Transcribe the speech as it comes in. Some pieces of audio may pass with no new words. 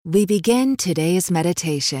We begin today's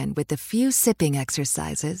meditation with a few sipping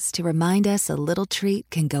exercises to remind us a little treat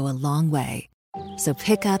can go a long way. So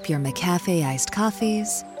pick up your McCafe iced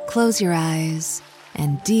coffees, close your eyes,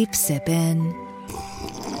 and deep sip in.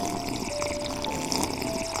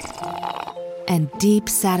 And deep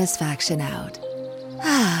satisfaction out.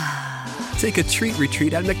 Take a treat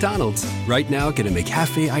retreat at McDonald's. Right now, get a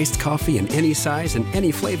McCafe iced coffee in any size and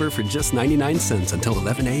any flavor for just 99 cents until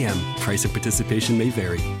 11 a.m. Price of participation may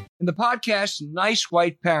vary. In the podcast, Nice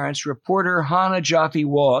White Parents, reporter Hannah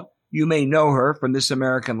Jaffe-Walt, you may know her from This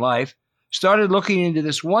American Life, started looking into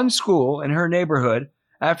this one school in her neighborhood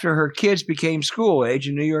after her kids became school age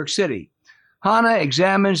in New York City. Hannah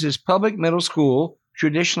examines this public middle school,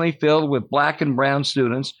 traditionally filled with black and brown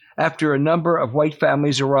students, after a number of white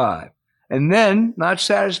families arrive. And then, not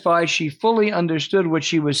satisfied she fully understood what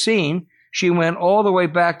she was seeing, she went all the way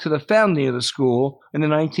back to the founding of the school in the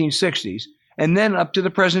 1960s, and then up to the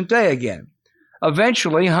present day again.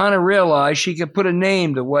 Eventually, Hannah realized she could put a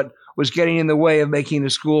name to what was getting in the way of making the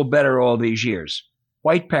school better all these years.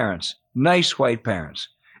 White Parents, Nice White Parents,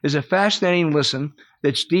 is a fascinating listen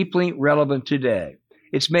that's deeply relevant today.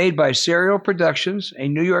 It's made by Serial Productions, a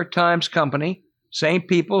New York Times company, same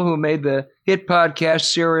people who made the hit podcast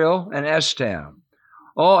Serial and S-Town.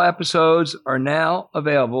 All episodes are now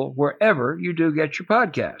available wherever you do get your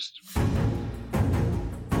podcasts.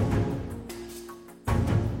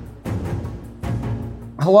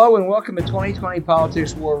 Hello and welcome to 2020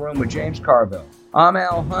 Politics War Room with James Carville. I'm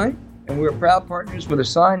Al Hunt, and we're proud partners with the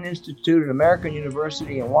Sign Institute at American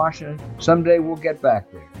University in Washington. Someday we'll get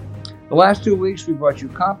back there. The last 2 weeks, we brought you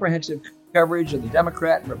comprehensive coverage of the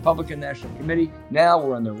Democrat and Republican National Committee. Now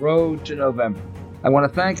we're on the road to November. I want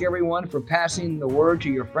to thank everyone for passing the word to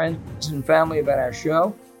your friends and family about our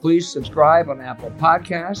show. Please subscribe on Apple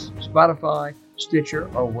Podcasts, Spotify, Stitcher,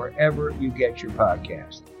 or wherever you get your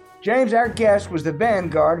podcasts. James, our guest was the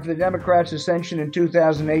vanguard for the Democrats' ascension in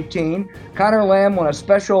 2018. Conor Lamb won a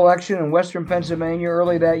special election in Western Pennsylvania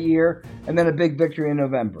early that year, and then a big victory in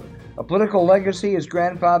November. A political legacy, his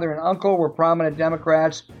grandfather and uncle were prominent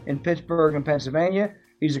Democrats in Pittsburgh and Pennsylvania.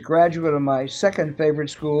 He's a graduate of my second favorite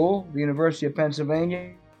school, the University of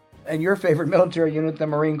Pennsylvania, and your favorite military unit, the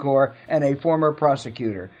Marine Corps, and a former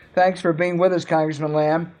prosecutor. Thanks for being with us, Congressman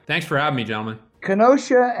Lamb. Thanks for having me, gentlemen.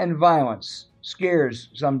 Kenosha and violence scares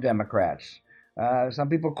some Democrats. Some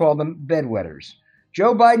people call them bedwetters.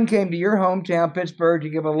 Joe Biden came to your hometown, Pittsburgh, to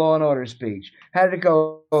give a law and order speech. How did it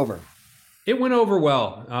go over? It went over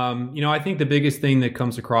well. I think the biggest thing that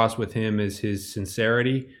comes across with him is his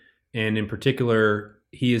sincerity. And in particular,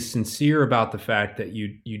 he is sincere about the fact that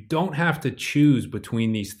you don't have to choose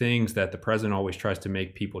between these things that the president always tries to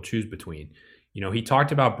make people choose between. He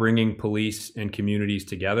talked about bringing police and communities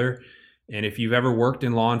together. And if you've ever worked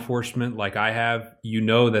in law enforcement like I have, you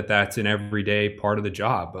know that that's an everyday part of the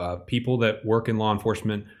job. People that work in law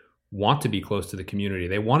enforcement want to be close to the community.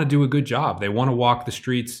 They want to do a good job. They want to walk the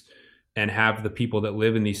streets and have the people that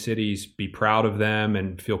live in these cities be proud of them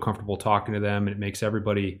and feel comfortable talking to them. And it makes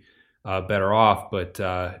everybody better off. But,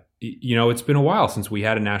 it's been a while since we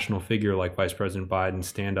had a national figure like Vice President Biden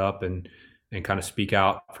stand up and kind of speak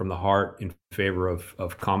out from the heart in favor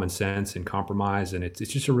of common sense and compromise. And it's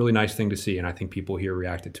just a really nice thing to see. And I think people here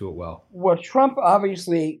reacted to it well. Well, Trump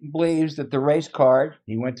obviously believes that the race card,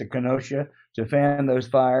 he went to Kenosha to fan those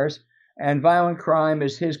fires, and violent crime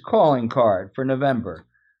is his calling card for November.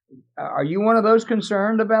 Are you one of those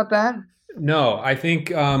concerned about that? No, I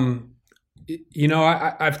think, I've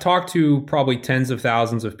talked to probably tens of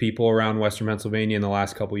thousands of people around Western Pennsylvania in the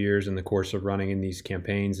last couple of years in the course of running in these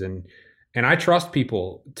campaigns. And I trust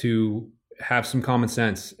people to have some common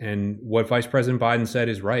sense. And what Vice President Biden said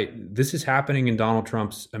is right. This is happening in Donald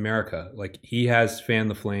Trump's America. Like, he has fanned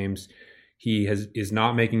the flames. He is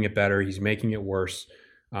not making it better. He's making it worse.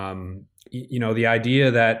 The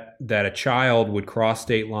idea that a child would cross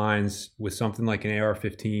state lines with something like an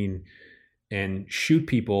AR-15 and shoot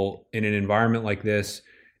people in an environment like this,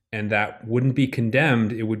 and that wouldn't be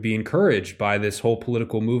condemned, it would be encouraged by this whole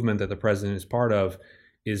political movement that the president is part of,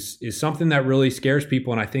 is something that really scares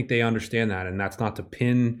people. And I think they understand that. And that's not to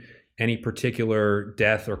pin any particular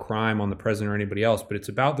death or crime on the president or anybody else, but it's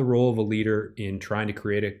about the role of a leader in trying to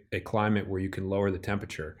create a climate where you can lower the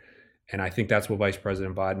temperature. And I think that's what Vice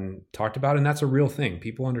President Biden talked about, and that's a real thing.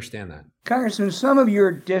 People understand that. Congressman, some of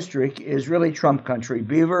your district is really Trump country.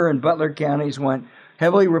 Beaver and Butler counties went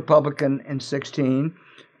heavily Republican in 2016.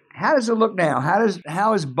 How does it look now? How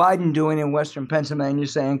is Biden doing in Western Pennsylvania,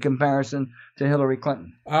 say, in comparison to Hillary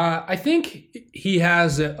Clinton? I think he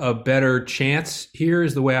has a better chance here,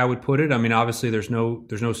 is the way I would put it. I mean, obviously, there's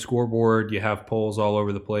no scoreboard. You have polls all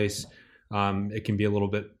over the place. it can be a little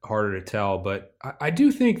bit harder to tell. But I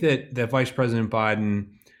do think that Vice President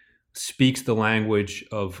Biden speaks the language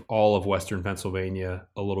of all of Western Pennsylvania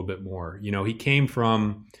a little bit more. You know, he came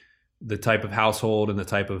from the type of household and the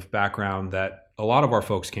type of background that a lot of our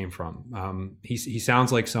folks came from. He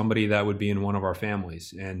sounds like somebody that would be in one of our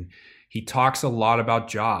families, and he talks a lot about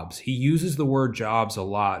jobs. He uses the word jobs a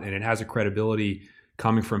lot, and it has a credibility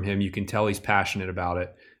coming from him. You can tell he's passionate about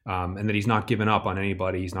it, and that he's not giving up on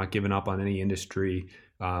anybody. He's not giving up on any industry.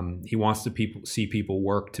 He wants to see people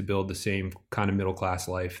work to build the same kind of middle-class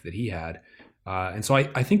life that he had. And so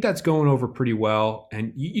I think that's going over pretty well.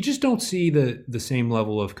 And you just don't see the same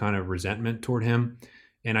level of kind of resentment toward him.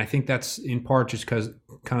 And I think that's in part just because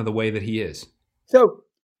kind of the way that he is. So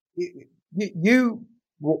you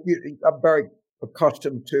are very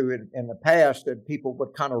accustomed to it in the past that people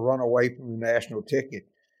would kind of run away from the national ticket.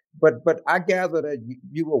 But I gather that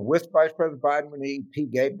you were with Vice President Biden when he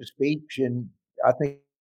gave the speech, and I think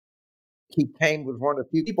he came was one of the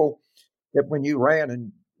few people that when you ran,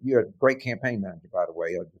 and you're a great campaign manager, by the way,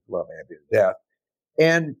 I just love Abby to death,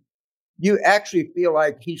 and you actually feel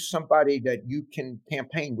like he's somebody that you can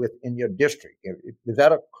campaign with in your district. Is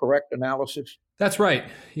that a correct analysis? That's right.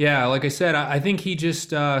 Yeah, like I said, I think he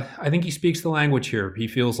just, I think he speaks the language here. He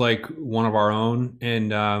feels like one of our own.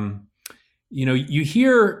 And, you know, you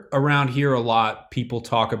hear around here a lot people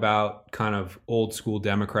talk about kind of old school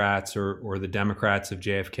Democrats or the Democrats of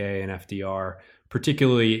JFK and FDR,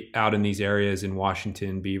 particularly out in these areas in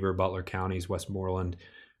Washington, Beaver, Butler counties, Westmoreland.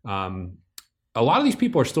 A lot of these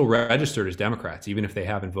people are still registered as Democrats, even if they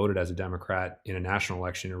haven't voted as a Democrat in a national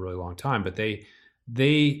election in a really long time. But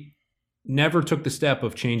they never took the step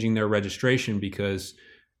of changing their registration because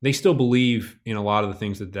they still believe in a lot of the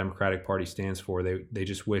things that the Democratic Party stands for. They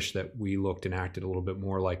just wish that we looked and acted a little bit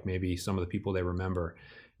more like maybe some of the people they remember.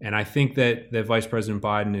 And I think that Vice President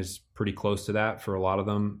Biden is pretty close to that for a lot of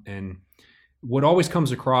them. And what always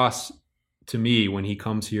comes across to me when he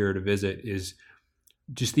comes here to visit is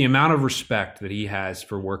just the amount of respect that he has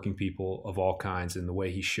for working people of all kinds, and the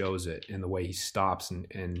way he shows it, and the way he stops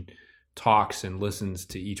and talks and listens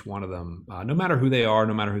to each one of them, no matter who they are,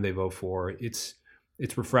 no matter who they vote for. It's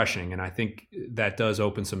refreshing, and I think that does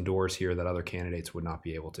open some doors here that other candidates would not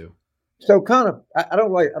be able to. So, kind of, I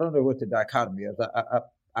don't know what the dichotomy is.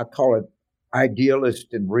 I call it idealist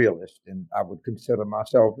and realist, and I would consider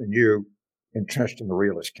myself and you entrenched in the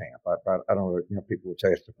realist camp. I don't know, people would say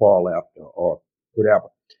it's the far left or whatever.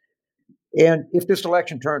 And if this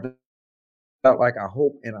election turns out like I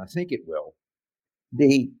hope and I think it will,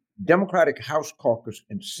 the Democratic House caucus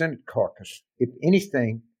and Senate caucus, if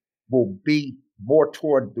anything, will be more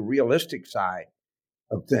toward the realistic side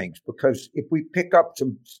of things. Because if we pick up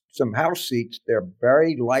some House seats, they're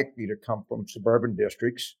very likely to come from suburban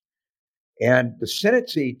districts. And the Senate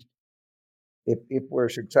seats, if we're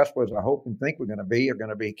successful as I hope and think we're going to be, are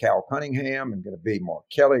going to be Cal Cunningham, and going to be Mark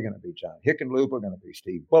Kelly, going to be John Hickenlooper, going to be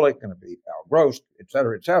Steve Bullock, going to be Al Gross, et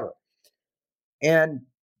cetera, et cetera. And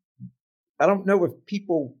I don't know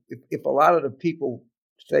if a lot of the people,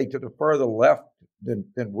 say, to the further left than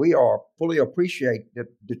we are, fully appreciate that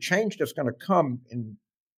the change that's going to come in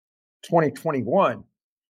 2021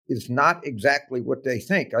 is not exactly what they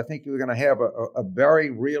think. I think we're going to have a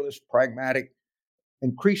very realist, pragmatic,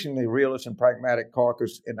 increasingly realist and pragmatic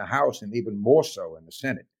caucus in the House, and even more so in the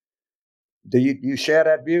Senate. Do you share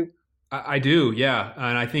that view? I do, yeah,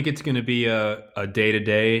 and I think it's going to be a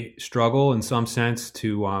day-to-day struggle in some sense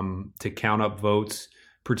to count up votes,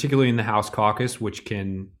 particularly in the House caucus, which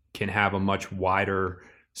can have a much wider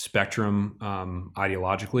spectrum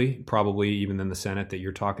ideologically, probably even than the Senate that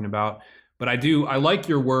you're talking about. But I like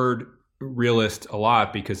your word realist a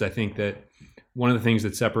lot, because I think that one of the things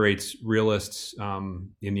that separates realists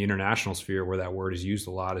in the international sphere, where that word is used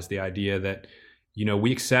a lot, is the idea that,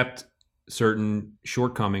 we accept certain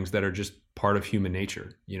shortcomings that are just part of human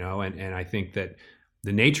nature, and I think that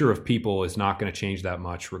the nature of people is not going to change that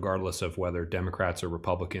much, regardless of whether Democrats or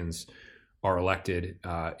Republicans are elected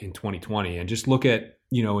in 2020. And just look at,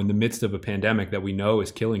 in the midst of a pandemic that we know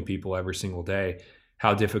is killing people every single day,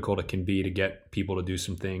 how difficult it can be to get people to do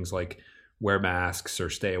some things like wear masks or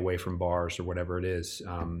stay away from bars or whatever it is.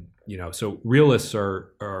 So realists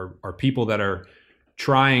are people that are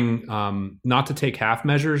trying not to take half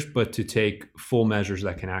measures, but to take full measures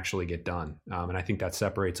that can actually get done. And I think that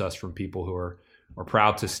separates us from people who are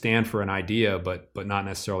proud to stand for an idea, but not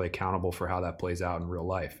necessarily accountable for how that plays out in real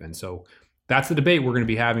life. And so that's the debate we're going to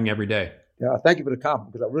be having every day. Yeah, thank you for the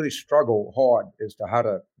compliment, because I really struggle hard as to how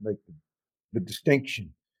to make the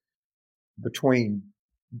distinction between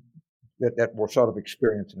that we're sort of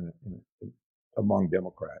experiencing among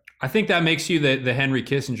Democrats. I think that makes you the Henry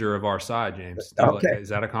Kissinger of our side, James. Okay. Is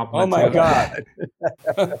that a compliment? Oh my God.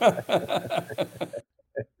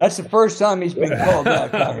 That's the first time he's been called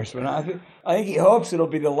that, Congressman. I think he hopes it'll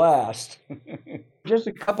be the last. Just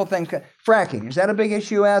a couple things. Fracking, is that a big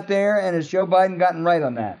issue out there? And has Joe Biden gotten right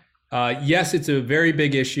on that? Yes, it's a very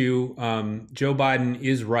big issue. Joe Biden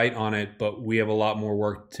is right on it, but we have a lot more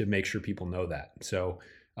work to make sure people know that. So,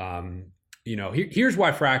 here's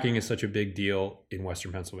why fracking is such a big deal in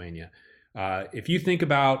Western Pennsylvania. If you think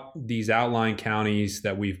about these outlying counties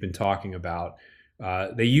that we've been talking about,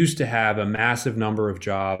 they used to have a massive number of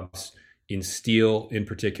jobs in steel in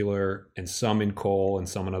particular, and some in coal and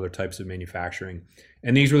some in other types of manufacturing.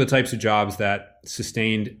 And these were the types of jobs that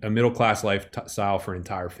sustained a middle-class lifestyle for an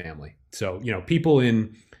entire family. So, people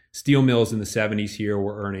in steel mills in the 70s here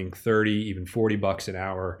were earning 30, even $40 an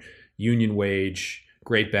hour, union wage,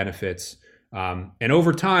 great benefits. And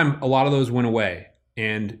over time, a lot of those went away.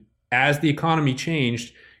 And as the economy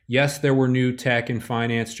changed, yes, there were new tech and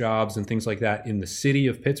finance jobs and things like that in the city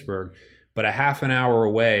of Pittsburgh, but a half an hour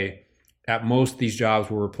away, at most, these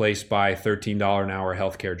jobs were replaced by $13 an hour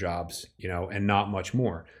healthcare jobs, and not much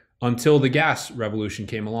more, until the gas revolution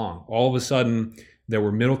came along. All of a sudden, there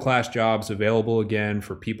were middle-class jobs available again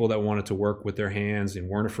for people that wanted to work with their hands and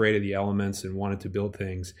weren't afraid of the elements and wanted to build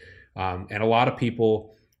things. And a lot of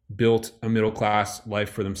people built a middle-class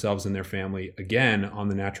life for themselves and their family, again, on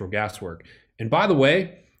the natural gas work. And by the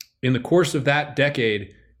way, in the course of that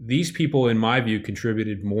decade, these people, in my view,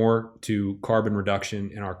 contributed more to carbon reduction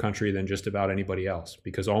in our country than just about anybody else,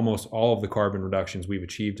 because almost all of the carbon reductions we've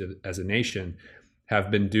achieved as a nation have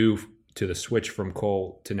been due to the switch from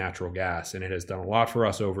coal to natural gas. And it has done a lot for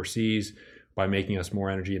us overseas by making us more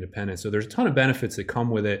energy independent. So there's a ton of benefits that come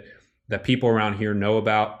with it that people around here know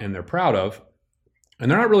about and they're proud of. And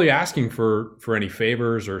they're not really asking for any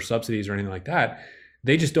favors or subsidies or anything like that.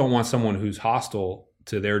 They just don't want someone who's hostile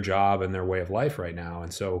to their job and their way of life right now.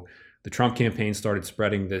 And so the Trump campaign started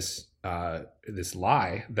spreading this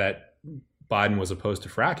lie that Biden was opposed to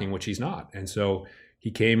fracking, which he's not. And so he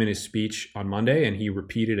came in his speech on Monday and he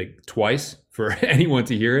repeated it twice for anyone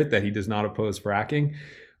to hear it, that he does not oppose fracking.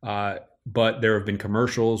 But there have been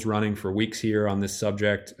commercials running for weeks here on this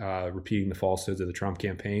subject, repeating the falsehoods of the Trump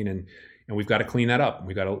campaign. And we've got to clean that up.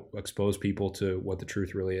 We've got to expose people to what the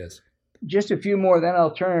truth really is. Just a few more, then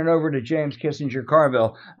I'll turn it over to James Kissinger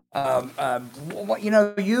Carville. When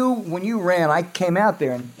you ran, I came out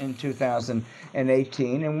there in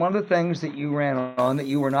 2018, and one of the things that you ran on, that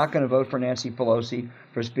you were not going to vote for Nancy Pelosi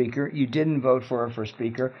for Speaker. You didn't vote for her for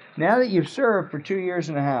Speaker. Now that you've served for 2 years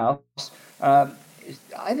in the House, I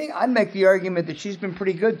think I'd make the argument that she's been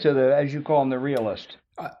pretty good to the, as you call them, the realist.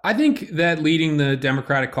 I think that leading the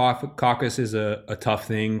Democratic caucus is a tough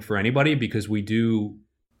thing for anybody, because we do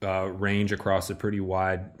range across a pretty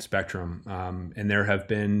wide spectrum. And there have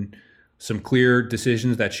been some clear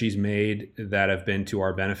decisions that she's made that have been to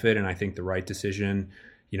our benefit. And I think the right decision,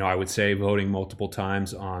 I would say voting multiple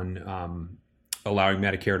times on allowing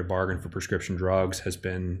Medicare to bargain for prescription drugs has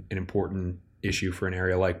been an important issue for an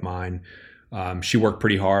area like mine. She worked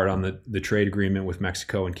pretty hard on the trade agreement with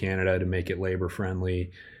Mexico and Canada to make it labor friendly.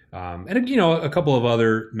 And a couple of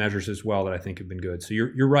other measures as well that I think have been good. So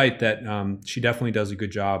you're right that she definitely does a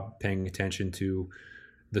good job paying attention to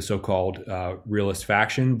the so-called realist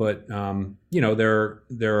faction. But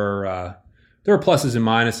there are pluses and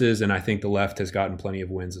minuses, and I think the left has gotten plenty of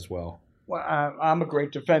wins as well. Well, I'm a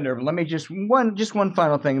great defender. But let me just one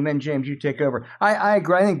final thing, and then James, you take over. I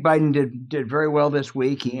agree. I think Biden did very well this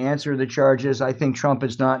week. He answered the charges. I think Trump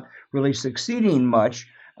is not really succeeding much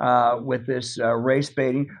with this race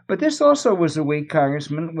baiting. But this also was a week,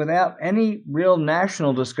 Congressman, without any real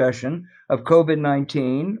national discussion of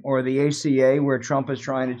COVID-19 or the ACA, where Trump is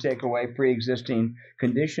trying to take away pre-existing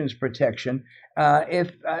conditions protection.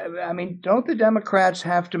 Don't the Democrats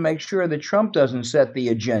have to make sure that Trump doesn't set the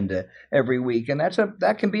agenda every week? And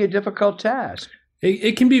that can be a difficult task.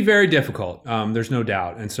 It can be very difficult. There's no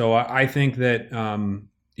doubt. And so I think that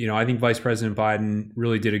I think Vice President Biden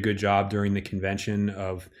really did a good job during the convention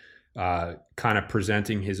of kind of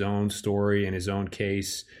presenting his own story and his own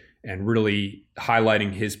case, and really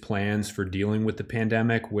highlighting his plans for dealing with the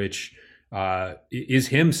pandemic, which is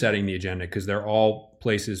him setting the agenda, because they're all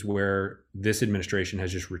places where this administration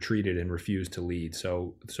has just retreated and refused to lead.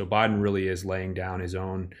 So Biden really is laying down his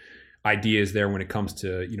own ideas there when it comes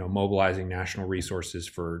to mobilizing national resources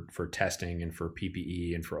for testing and for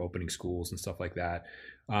PPE and for opening schools and stuff like that.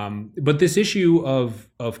 But this issue of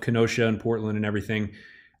Kenosha and Portland and everything,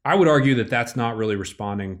 I would argue that that's not really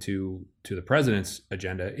responding to the president's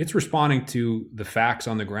agenda. It's responding to the facts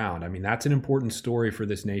on the ground. I mean, that's an important story for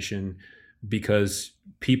this nation because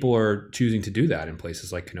people are choosing to do that in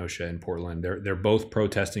places like Kenosha and Portland. They're both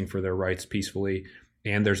protesting for their rights peacefully,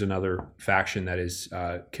 and there's another faction that is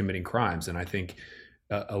committing crimes. And I think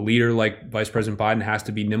a leader like Vice President Biden has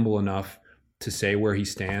to be nimble enough to say where he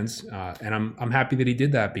stands. And I'm happy that he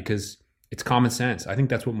did that, because it's common sense. I think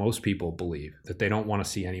that's what most people believe, that they don't want to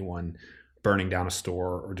see anyone burning down a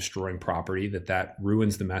store or destroying property, that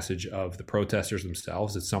ruins the message of the protesters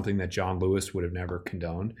themselves. It's something that John Lewis would have never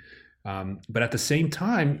condoned. But at the same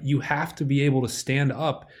time, you have to be able to stand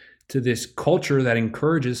up to this culture that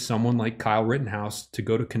encourages someone like Kyle Rittenhouse to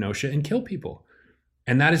go to Kenosha and kill people.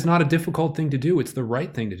 And that is not a difficult thing to do. It's the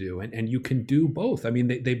right thing to do. And you can do both. I mean,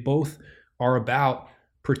 they both are about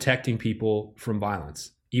protecting people from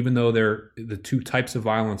violence. Even though the two types of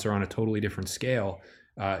violence are on a totally different scale,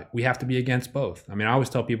 we have to be against both. I mean, I always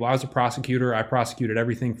tell people, I was a prosecutor. I prosecuted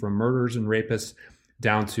everything from murderers and rapists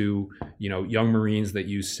down to, young Marines that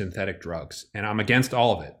use synthetic drugs. And I'm against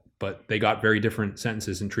all of it, but they got very different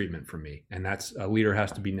sentences and treatment from me. And a leader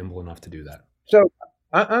has to be nimble enough to do that. So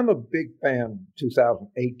I'm a big fan of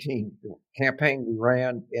 2018, the campaign we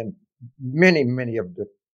ran, and many of the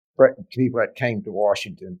people that came to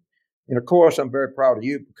Washington. And of course, I'm very proud of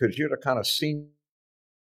you, because you're the kind of senior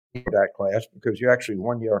in that class, because you actually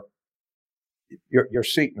won your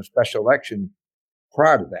seat in a special election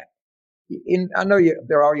prior to that. And I know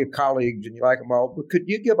they're all your colleagues and you like them all, but could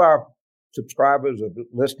you give our subscribers or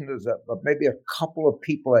listeners maybe a couple of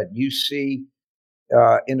people that you see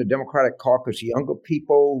in the Democratic caucus, younger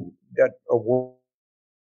people that are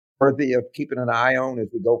worthy of keeping an eye on as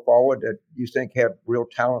we go forward, that you think have real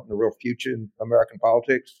talent and a real future in American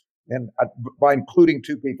politics? And by including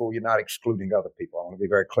two people, you're not excluding other people. I want to be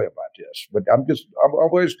very clear about this. But I'm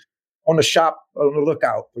always on the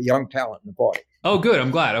lookout for young talent in the party. Oh, good.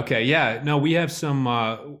 I'm glad. Okay. Yeah. No, we have some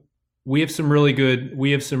really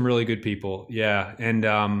good people. Yeah. And,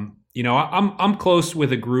 I'm close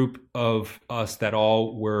with a group of us that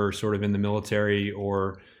all were sort of in the military,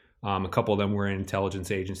 or a couple of them were in intelligence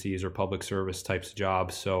agencies or public service types of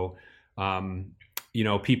jobs. So,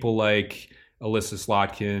 people like Alyssa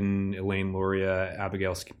Slotkin, Elaine Luria,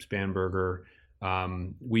 Abigail Spanberger.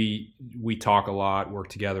 We talk a lot, work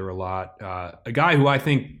together a lot. A guy who I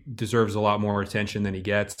think deserves a lot more attention than he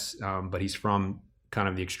gets, but he's from kind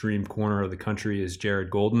of the extreme corner of the country, is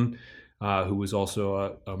Jared Golden, who was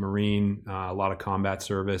also a Marine, a lot of combat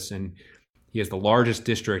service. And he has the largest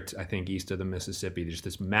district, I think, east of the Mississippi. There's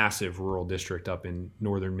this massive rural district up in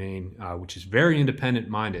northern Maine, which is very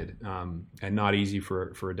independent-minded and not easy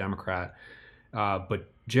for a Democrat. But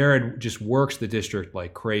Jared just works the district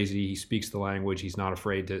like crazy. He speaks the language. He's not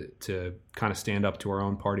afraid to kind of stand up to our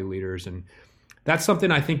own party leaders. And that's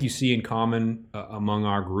something I think you see in common among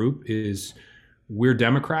our group is we're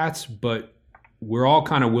Democrats, but we're all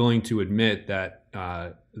kind of willing to admit that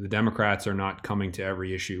the Democrats are not coming to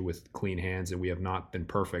every issue with clean hands, and we have not been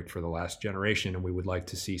perfect for the last generation. And we would like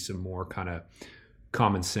to see some more kind of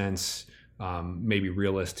common sense, maybe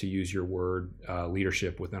realist, to use your word,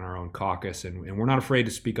 leadership within our own caucus. And we're not afraid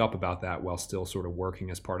to speak up about that while still sort of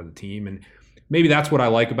working as part of the team. And maybe that's what I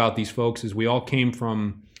like about these folks is we all came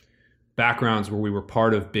from backgrounds where we were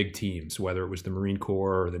part of big teams, whether it was the Marine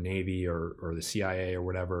Corps or the Navy or the CIA or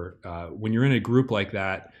whatever. When you're in a group like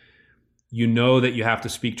that, you know that you have to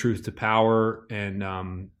speak truth to power and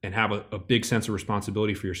have a big sense of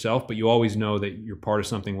responsibility for yourself, but you always know that you're part of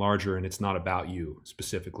something larger and it's not about you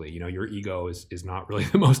specifically. Your ego is not really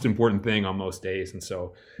the most important thing on most days. And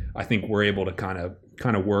so I think we're able to kind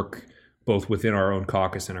of work both within our own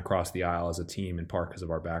caucus and across the aisle as a team, in part because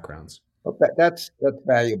of our backgrounds. Well, that's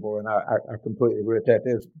valuable, and I completely agree with that.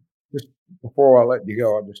 There's, just before I let you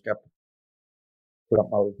go, I just got to put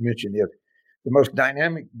up my mention is the most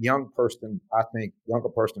dynamic younger person in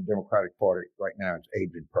the Democratic Party right now is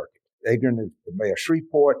Adrian Perkins. Adrian is the mayor of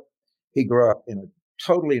Shreveport. He grew up in a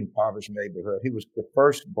totally impoverished neighborhood. He was the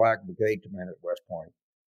first Black brigade commander at West Point.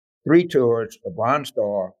 3 tours, a Bronze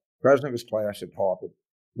Star, president of his class at Harvard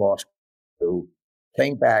Law School,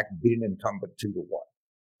 came back, beat an incumbent 2-1.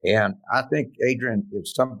 And I think Adrian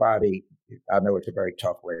is somebody, I know it's a very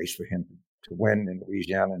tough race for him to win in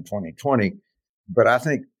Louisiana in 2020, but I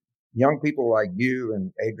think young people like you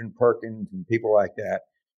and Adrian Perkins and people like that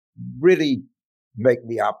really make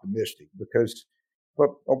me optimistic, because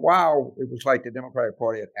for a while it was like the Democratic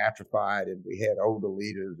Party had atrophied and we had older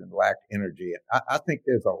leaders and lacked energy. And I think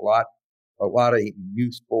there's a lot of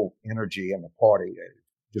youthful energy in the party that is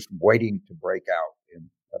just waiting to break out. And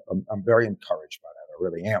I'm very encouraged by that. I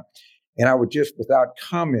really am. And I would just, without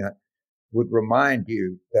comment, would remind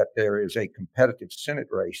you that there is a competitive Senate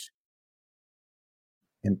race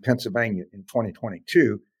in Pennsylvania in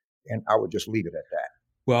 2022 And I would just leave it at that.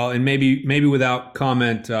 Well, and maybe without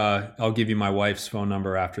comment, I'll give you my wife's phone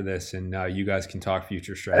number after this, and you guys can talk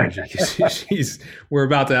future strategy. We're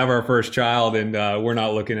about to have our first child, and we're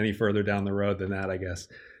not looking any further down the road than that, I guess.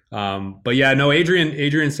 But yeah, no,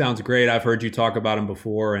 Adrian sounds great. I've heard you talk about him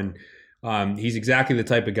before, and he's exactly the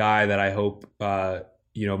type of guy that I hope,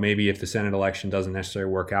 maybe if the Senate election doesn't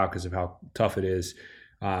necessarily work out because of how tough it is.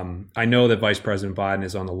 I know that Vice President Biden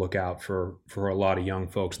is on the lookout for a lot of young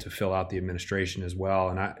folks to fill out the administration as well.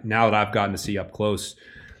 And now that I've gotten to see up close,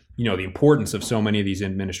 the importance of so many of these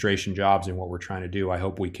administration jobs and what we're trying to do, I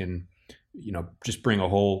hope we can, just bring a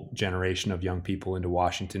whole generation of young people into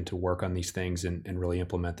Washington to work on these things and really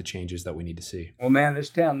implement the changes that we need to see. Well, man,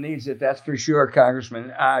 this town needs it. That's for sure,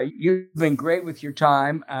 Congressman. You've been great with your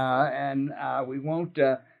time, and we won't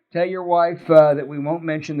tell your wife that we won't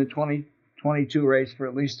mention the 2022 race for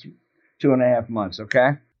at least 2.5 months,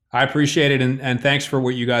 okay? I appreciate it, and thanks for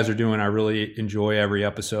what you guys are doing. I really enjoy every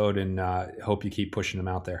episode, and hope you keep pushing them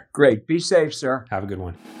out there. Great. Be safe, sir. Have a good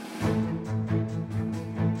one.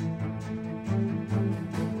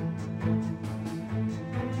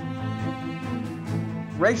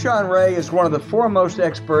 Rashawn Ray is one of the foremost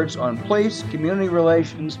experts on police, community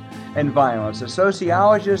relations, and violence. A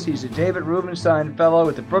sociologist, he's a David Rubenstein Fellow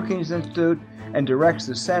at the Brookings Institute and directs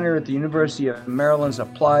the center at the University of Maryland's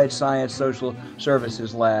Applied Science Social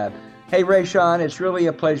Services Lab. Hey, Rashawn, it's really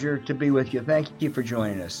a pleasure to be with you. Thank you for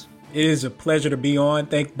joining us. It is a pleasure to be on.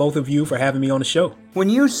 Thank both of you for having me on the show.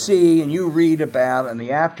 When you see and you read about in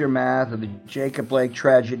the aftermath of the Jacob Blake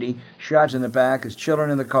tragedy, shots in the back, his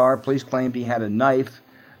children in the car, police claimed he had a knife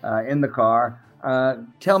in the car.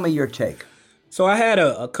 Tell me your take. So I had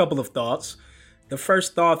a couple of thoughts. The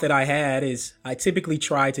first thought that I had is I typically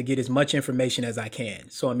try to get as much information as I can.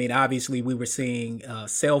 So, obviously we were seeing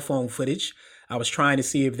cell phone footage. I was trying to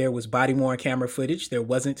see if there was body-worn camera footage. There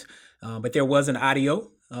wasn't, but there was an audio.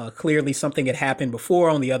 Clearly something had happened before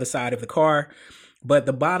on the other side of the car. But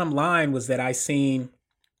the bottom line was that I seen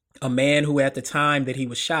a man who at the time that he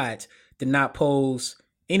was shot did not pose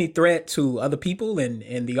any threat to other people,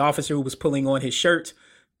 and the officer who was pulling on his shirt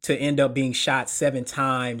to end up being shot 7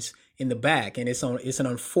 times in the back. And it's an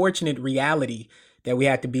unfortunate reality that we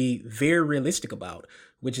have to be very realistic about,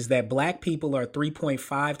 which is that black people are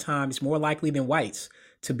 3.5 times more likely than whites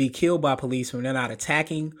to be killed by police when they're not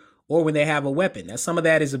attacking or when they have a weapon. Now, some of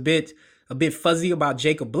that is a bit fuzzy about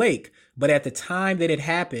Jacob Blake, but at the time that it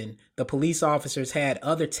happened, the police officers had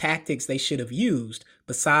other tactics they should have used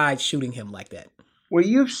besides shooting him like that. Well,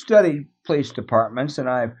 you've studied police departments, and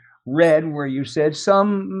I've read where you said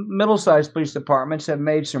some middle-sized police departments have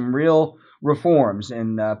made some real reforms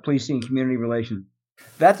in policing and community relations.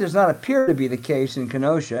 That does not appear to be the case in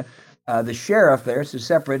Kenosha. The sheriff there, it's a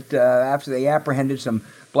separate, after they apprehended some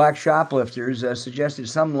black shoplifters, suggested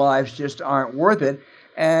some lives just aren't worth it.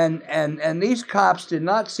 And these cops did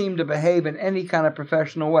not seem to behave in any kind of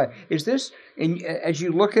professional way. Is this, as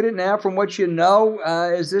you look at it now from what you know,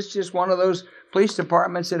 is this just one of those police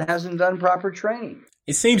departments that hasn't done proper training?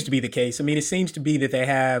 It seems to be the case. It seems to be that they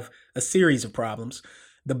have a series of problems.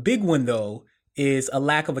 The big one, though, is a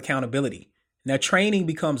lack of accountability. Now, training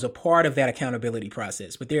becomes a part of that accountability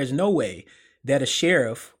process, but there's no way that a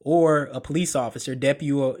sheriff or a police officer,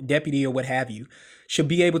 deputy or what have you, should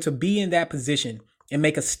be able to be in that position and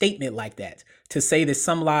make a statement like that to say that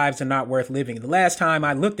some lives are not worth living. The last time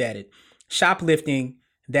I looked at it, shoplifting,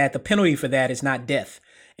 that the penalty for that is not death.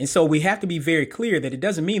 And so we have to be very clear that it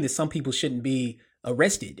doesn't mean that some people shouldn't be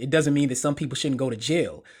arrested. It doesn't mean that some people shouldn't go to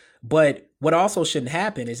jail. But what also shouldn't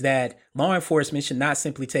happen is that law enforcement should not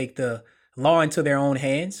simply take the law into their own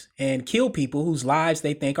hands and kill people whose lives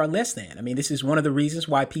they think are less than. This is one of the reasons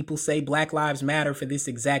why people say Black Lives Matter for this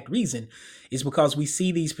exact reason, is because we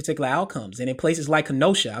see these particular outcomes. And in places like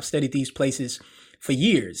Kenosha, I've studied these places for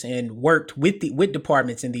years and worked with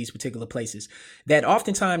departments in these particular places, that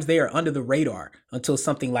oftentimes they are under the radar until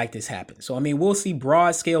something like this happens. So, we'll see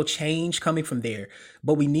broad scale change coming from there,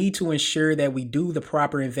 but we need to ensure that we do the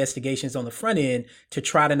proper investigations on the front end to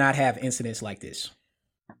try to not have incidents like this.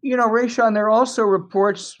 Rashawn, there are also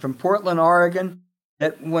reports from Portland, Oregon,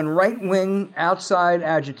 that when right-wing outside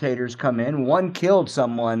agitators come in, one killed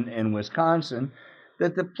someone in Wisconsin,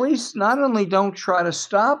 that the police not only don't try to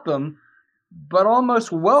stop them, but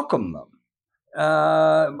almost welcome them.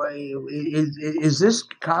 Is this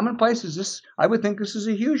commonplace? I would think this is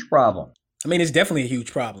a huge problem. It's definitely a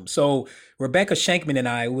huge problem. So Rebecca Shankman and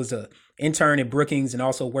I, who was an intern at Brookings and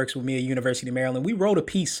also works with me at University of Maryland, we wrote a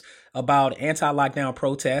piece about anti-lockdown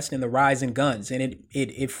protests and the rise in guns. And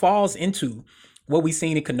it falls into what we've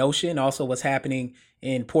seen in Kenosha and also what's happening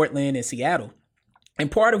in Portland and Seattle. And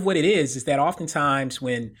part of what it is that oftentimes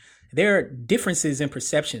when there are differences in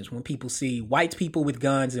perceptions when people see white people with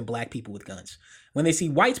guns and black people with guns. When they see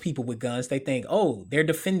white people with guns, they think, oh, they're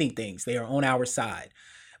defending things. They are on our side.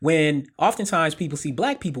 When oftentimes people see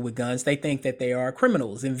black people with guns, they think that they are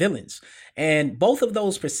criminals and villains. And both of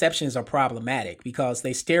those perceptions are problematic because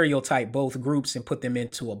they stereotype both groups and put them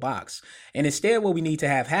into a box. And instead, what we need to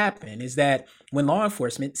have happen is that when law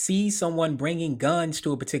enforcement sees someone bringing guns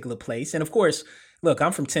to a particular place, and of course, look,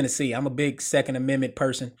 I'm from Tennessee. I'm a big Second Amendment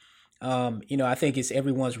person. I think it's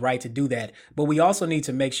everyone's right to do that. But we also need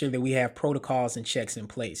to make sure that we have protocols and checks in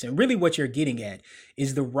place. And really what you're getting at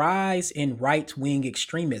is the rise in right-wing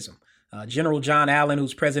extremism. General John Allen,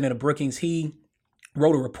 who's president of Brookings, he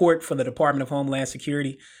wrote a report for the Department of Homeland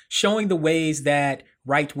Security showing the ways that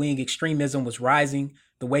right-wing extremism was rising,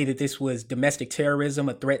 the way that this was domestic terrorism,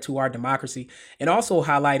 a threat to our democracy, and also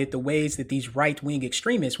highlighted the ways that these right-wing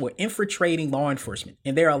extremists were infiltrating law enforcement.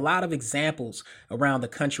 And there are a lot of examples around the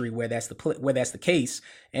country where that's the case,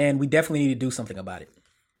 and we definitely need to do something about it.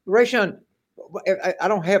 Rashawn, I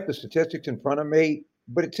don't have the statistics in front of me,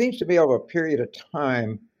 but it seems to me over a period of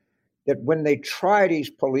time that when they try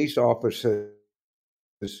these police officers,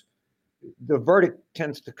 the verdict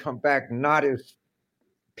tends to come back not as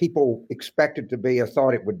people expect it to be or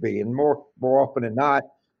thought it would be. And more often than not,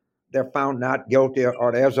 they're found not guilty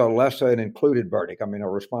or there's a lesser and included verdict. I mean, a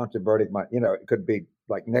responsive verdict might, it could be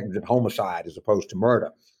like negligent homicide as opposed to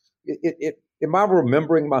murder. Am I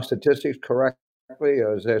remembering my statistics correctly,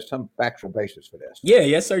 or is there some factual basis for this? Yeah,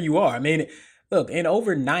 yes, sir, you are. I mean, look, in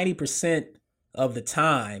over 90% of the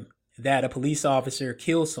time that a police officer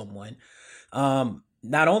kills someone,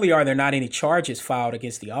 not only are there not any charges filed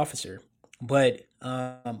against the officer, but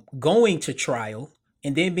going to trial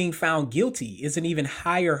and then being found guilty is an even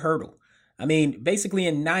higher hurdle. I mean, basically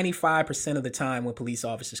in 95% of the time when police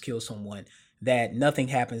officers kill someone, that nothing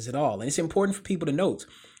happens at all. And it's important for people to note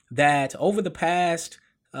that over the past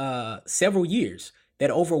several years,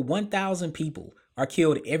 that over 1,000 people are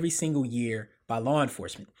killed every single year by law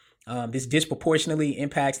enforcement. This disproportionately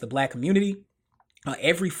impacts the Black community.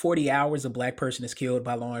 Every 40 hours, a Black person is killed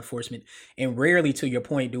by law enforcement. And rarely, to your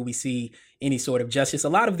point, do we see any sort of justice. A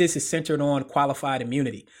lot of this is centered on qualified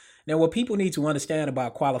immunity. Now, what people need to understand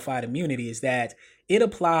about qualified immunity is that it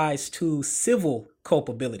applies to civil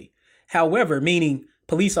culpability. However, meaning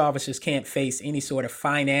police officers can't face any sort of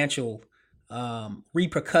financial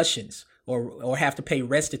repercussions or have to pay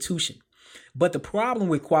restitution. But the problem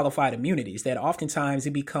with qualified immunity is that oftentimes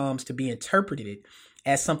it becomes to be interpreted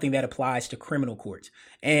as something that applies to criminal courts.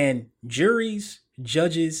 And juries,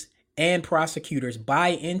 judges, and prosecutors buy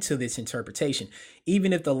into this interpretation,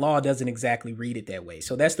 even if the law doesn't exactly read it that way.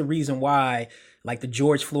 So that's the reason why, like the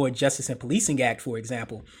George Floyd Justice and Policing Act, for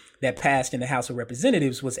example, that passed in the House of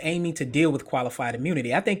Representatives was aiming to deal with qualified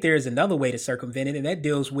immunity. I think there is another way to circumvent it, and that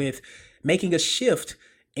deals with making a shift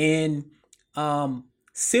in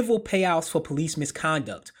civil payouts for police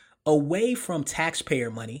misconduct away from taxpayer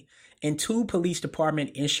money into police department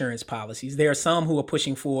insurance policies. There are some who are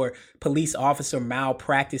pushing for police officer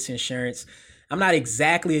malpractice insurance. I'm not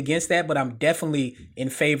exactly against that, but I'm definitely in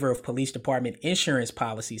favor of police department insurance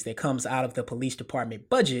policies that comes out of the police department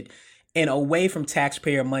budget and away from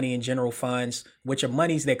taxpayer money and general funds, which are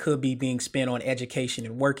monies that could be being spent on education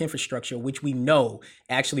and work infrastructure, which we know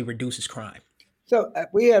actually reduces crime. So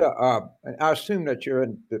we had I assume that you're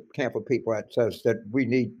in the camp of people that says that we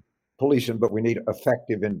need policing, but we need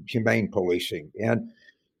effective and humane policing. And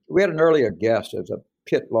we had an earlier guest as a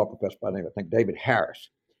Pitt law professor by the name, I think, David Harris.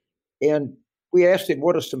 And we asked him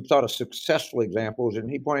what are some sort of successful examples, and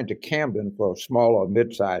he pointed to Camden for a small or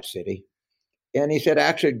mid-sized city. And he said,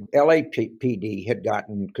 actually, LAPD had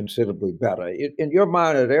gotten considerably better. In your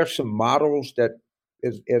mind, are there some models that,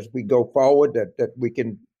 as we go forward, that we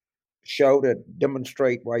can show that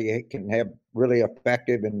demonstrate why you can have really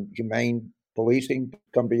effective and humane policing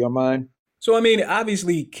come to your mind? So, I mean,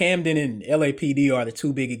 obviously, Camden and LAPD are the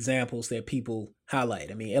two big examples that people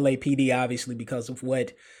highlight. I mean, LAPD, obviously, because of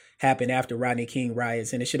what happened after Rodney King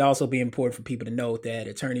riots. And it should also be important for people to note that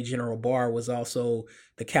Attorney General Barr was also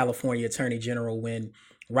the California Attorney General when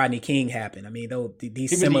Rodney King happened. I mean, though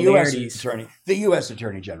these similarities. The U.S.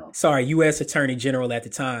 Attorney General. Sorry, U.S. Attorney General at the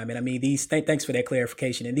time. And I mean, thanks for that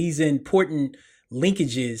clarification. And these important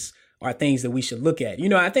linkages are things that we should look at.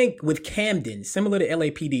 I think with Camden, similar to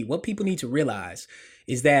LAPD, what people need to realize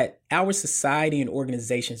is that our society and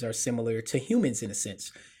organizations are similar to humans in a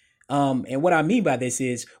sense. And what I mean by this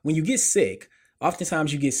is when you get sick,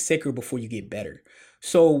 oftentimes you get sicker before you get better.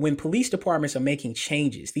 So when police departments are making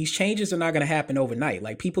changes, these changes are not going to happen overnight.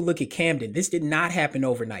 Like people look at Camden. This did not happen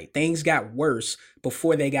overnight. Things got worse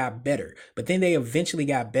before they got better, but then they eventually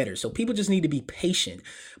got better. So people just need to be patient.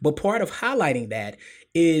 But part of highlighting that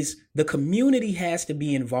is the community has to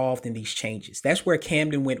be involved in these changes. That's where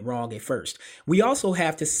Camden went wrong at first. We also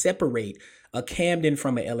have to separate a Camden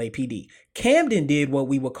from a LAPD. Camden did what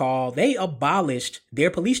we would call, they abolished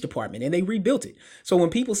their police department and they rebuilt it. So when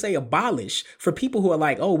people say abolish, for people who are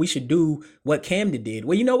like, oh, we should do what Camden did.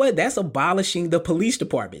 Well, you know what? That's abolishing the police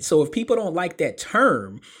department. So if people don't like that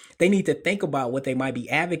term, they need to think about what they might be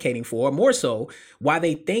advocating for, more so why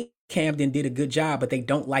they think Camden did a good job, but they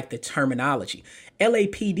don't like the terminology.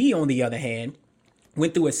 LAPD, on the other hand,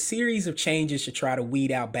 went through a series of changes to try to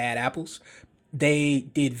weed out bad apples. They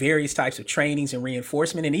did various types of trainings and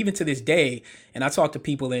reinforcement. And even to this day, and I talk to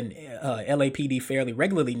people in LAPD fairly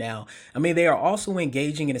regularly now, I mean, they are also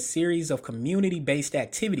engaging in a series of community-based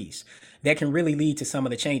activities that can really lead to some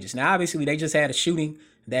of the changes. Now, obviously, they just had a shooting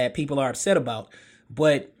that people are upset about.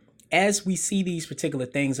 But as we see these particular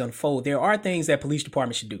things unfold, there are things that police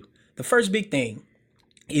departments should do. The first big thing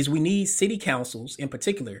is we need city councils in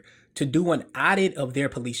particular to do an audit of their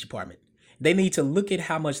police department. They need to look at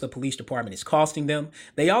how much the police department is costing them.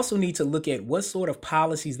 They also need to look at what sort of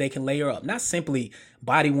policies they can layer up, not simply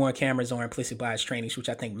body-worn cameras or implicit bias trainings, which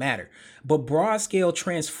I think matter, but broad-scale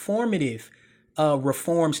transformative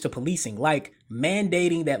reforms to policing, like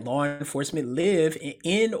mandating that law enforcement live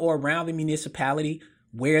in or around the municipality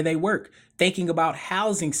where they work, thinking about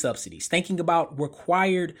housing subsidies, thinking about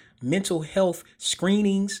required mental health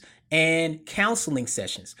screenings and counseling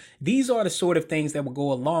sessions. These are the sort of things that will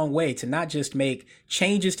go a long way to not just make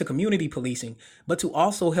changes to community policing, but to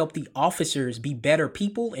also help the officers be better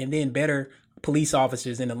people and then better police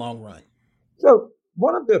officers in the long run. So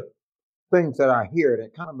one of the things that I hear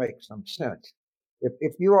that kind of makes some sense,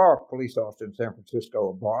 if you are a police officer in San Francisco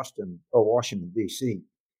or Boston or Washington, D.C.,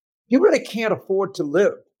 you really can't afford to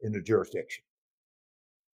live in a jurisdiction.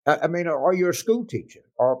 I mean, or you're a school teacher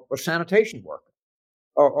or a sanitation worker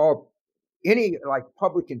or any like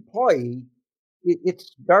public employee,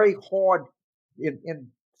 it's very hard in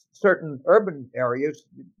certain urban areas.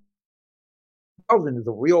 Housing is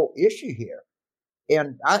a real issue here.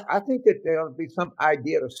 And I think that there ought to be some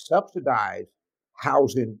idea to subsidize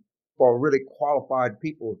housing for really qualified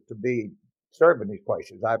people to be serving these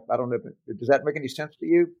places. I don't know, does that make any sense to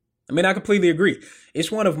you? I mean, I completely agree.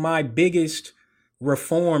 It's one of my biggest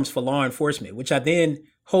reforms for law enforcement, which I then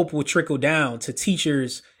hope will trickle down to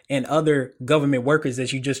teachers and other government workers,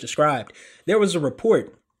 as you just described. There was a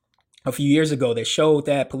report a few years ago that showed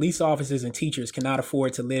that police officers and teachers cannot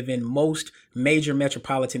afford to live in most major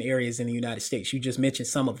metropolitan areas in the United States. You just mentioned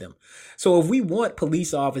some of them. So if we want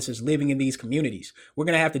police officers living in these communities, we're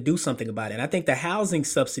going to have to do something about it. And I think the housing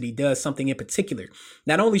subsidy does something in particular.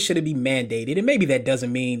 Not only should it be mandated, and maybe that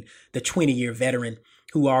doesn't mean the 20-year veteran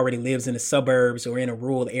who already lives in the suburbs or in a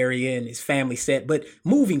rural area and his family set, but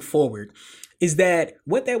moving forward is that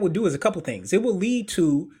what that will do is a couple things. It will lead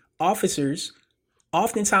to officers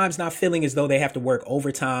oftentimes not feeling as though they have to work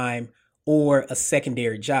overtime or a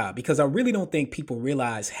secondary job, because I really don't think people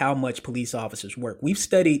realize how much police officers work. We've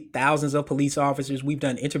studied thousands of police officers. We've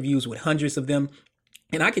done interviews with hundreds of them.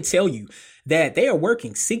 And I can tell you that they are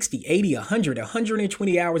working 60, 80, 100,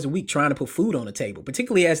 120 hours a week trying to put food on the table,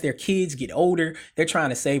 particularly as their kids get older. They're trying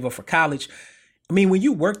to save up for college. I mean, when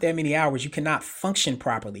you work that many hours, you cannot function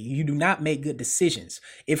properly. You do not make good decisions.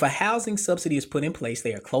 If a housing subsidy is put in place,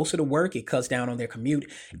 they are closer to work. It cuts down on their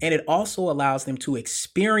commute, and it also allows them to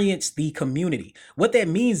experience the community. What that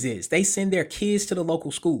means is they send their kids to the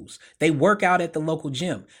local schools. They work out at the local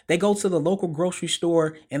gym. They go to the local grocery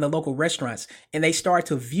store and the local restaurants, and they start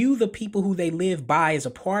to view the people who they live by as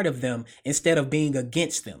a part of them instead of being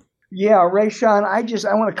against them. Yeah, Rashawn,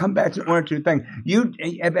 I want to come back to one or two things. You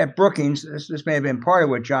at Brookings, this may have been part of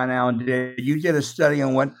what John Allen did. You did a study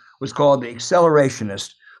on what was called the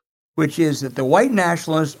accelerationist, which is that the white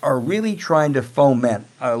nationalists are really trying to foment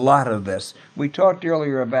a lot of this. We talked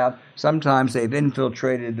earlier about sometimes they've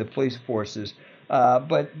infiltrated the police forces,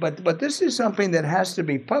 but this is something that has to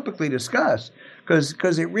be publicly discussed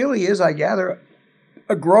because it really is, I gather,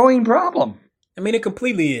 a growing problem. I mean, it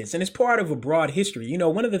completely is. And it's part of a broad history. You know,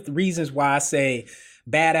 one of the reasons why I say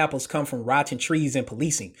bad apples come from rotten trees in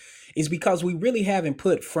policing is because we really haven't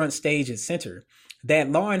put front stage and center that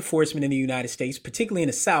law enforcement in the United States, particularly in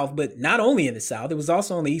the South, but not only in the South, it was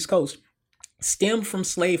also on the East Coast, stemmed from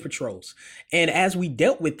slave patrols. And as we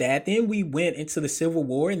dealt with that, then we went into the Civil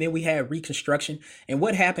War, and then we had Reconstruction. And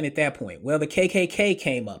what happened at that point? Well, the KKK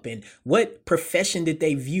came up, and what profession did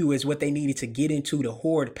they view as what they needed to get into to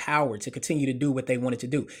hoard power, to continue to do what they wanted to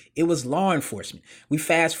do? It was law enforcement. We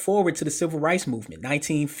fast forward to the Civil Rights Movement,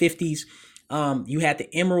 1950s. You had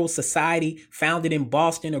the Emerald Society, founded in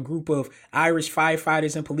Boston, a group of Irish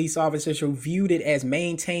firefighters and police officers who viewed it as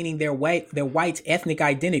maintaining their white ethnic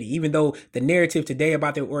identity, even though the narrative today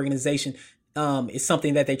about their organization is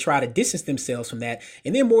something that they try to distance themselves from that.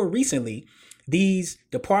 And then more recently, these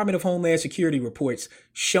Department of Homeland Security reports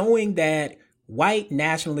showing that white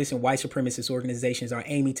nationalist and white supremacist organizations are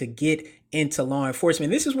aiming to get into law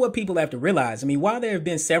enforcement. This is what people have to realize. I mean, while there have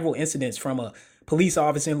been several incidents from a police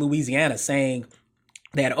officer in Louisiana saying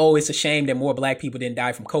that, oh, it's a shame that more black people didn't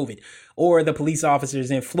die from COVID, or the police officers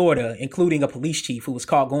in Florida, including a police chief who was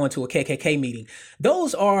caught going to a KKK meeting.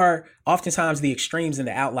 Those are oftentimes the extremes and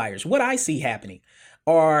the outliers. What I see happening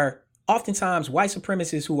are oftentimes white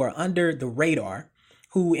supremacists who are under the radar,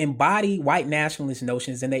 who embody white nationalist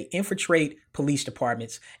notions, and they infiltrate police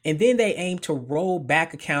departments. And then they aim to roll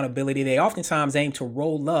back accountability. They oftentimes aim to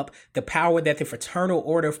roll up the power that the Fraternal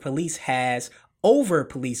Order of Police has over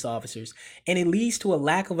police officers. And it leads to a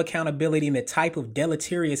lack of accountability and the type of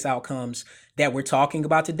deleterious outcomes that we're talking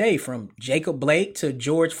about today, from Jacob Blake to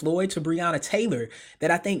George Floyd to Breonna Taylor,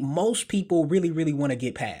 that I think most people really, really want to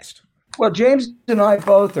get past. Well, James and I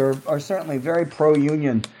both are certainly very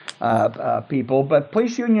pro-union people, but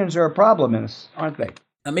police unions are a problem in us, aren't they?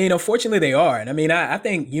 I mean, unfortunately, they are. And I mean, I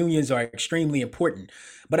think unions are extremely important.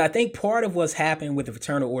 But I think part of what's happened with the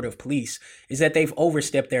Fraternal Order of Police is that they've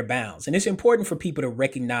overstepped their bounds. And it's important for people to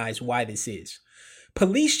recognize why this is.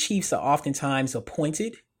 Police chiefs are oftentimes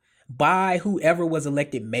appointed by whoever was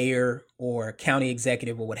elected mayor or county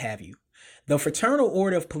executive or what have you. The Fraternal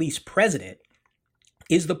Order of Police president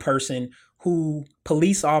is the person who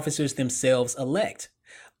police officers themselves elect.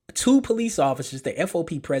 Two police officers, the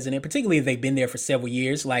FOP president, particularly if they've been there for several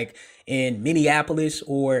years, like in Minneapolis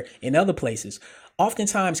or in other places,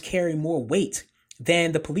 oftentimes carry more weight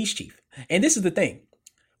than the police chief. And this is the thing.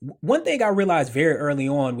 One thing I realized very early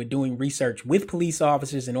on with doing research with police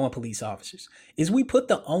officers and on police officers is we put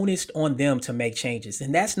the onus on them to make changes.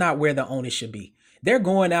 And that's not where the onus should be. They're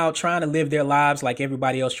going out trying to live their lives like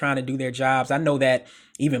everybody else, trying to do their jobs. I know that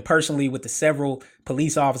even personally with the several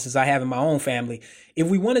police officers I have in my own family, if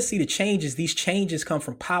we want to see the changes, these changes come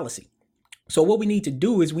from policy. So what we need to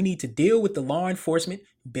do is we need to deal with the Law Enforcement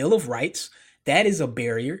Bill of Rights. That is a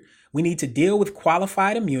barrier. We need to deal with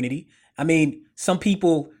qualified immunity. I mean, some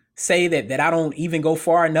people say that I don't even go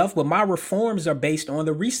far enough, but my reforms are based on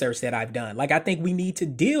the research that I've done. Like, I think we need to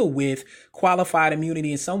deal with qualified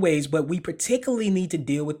immunity in some ways, but we particularly need to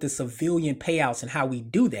deal with the civilian payouts and how we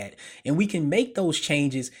do that. And we can make those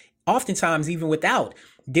changes oftentimes even without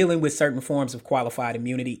dealing with certain forms of qualified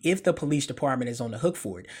immunity if the police department is on the hook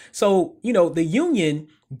for it. So, you know, the union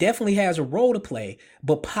definitely has a role to play,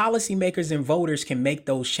 but policymakers and voters can make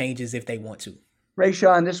those changes if they want to.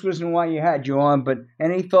 Rashawn, this wasn't why you had you on, but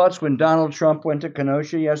any thoughts when Donald Trump went to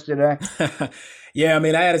Kenosha yesterday? Yeah, I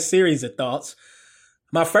mean, I had a series of thoughts.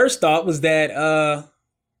 My first thought was that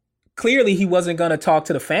clearly he wasn't going to talk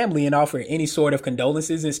to the family and offer any sort of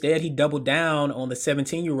condolences. Instead, he doubled down on the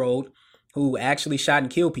 17-year-old who actually shot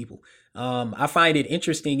and killed people. I find it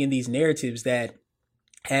interesting in these narratives that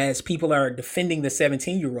as people are defending the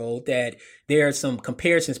 17-year-old, that there are some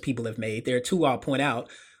comparisons people have made. There are two I'll point out.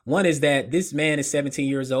 One is that this man is 17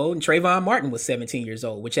 years old and Trayvon Martin was 17 years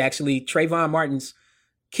old, which actually Trayvon Martin's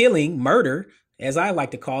killing, murder, as I like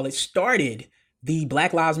to call it, started the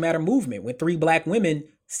Black Lives Matter movement when 3 black women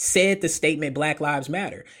said the statement Black Lives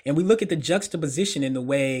Matter. And we look at the juxtaposition in the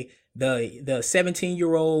way the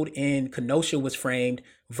 17-year-old in Kenosha was framed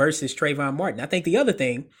versus Trayvon Martin. I think the other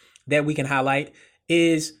thing that we can highlight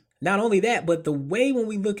is not only that, but the way when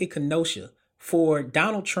we look at Kenosha, for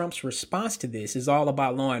Donald Trump's response to this is all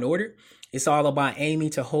about law and order. It's all about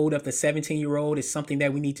aiming to hold up the 17-year-old is something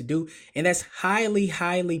that we need to do. And that's highly,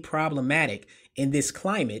 highly problematic in this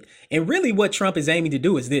climate. And really what Trump is aiming to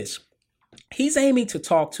do is this. He's aiming to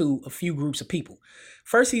talk to a few groups of people.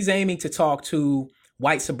 First, he's aiming to talk to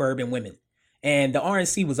white suburban women. And the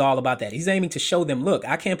RNC was all about that. He's aiming to show them, look,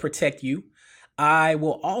 I can protect you. I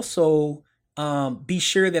will also be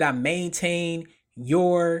sure that I maintain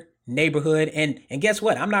your neighborhood. And guess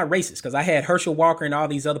what? I'm not racist because I had Herschel Walker and all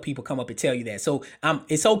these other people come up and tell you that. So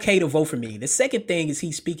it's okay to vote for me. The second thing is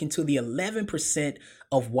he's speaking to the 11%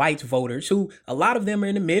 of white voters who, a lot of them are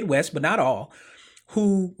in the Midwest, but not all,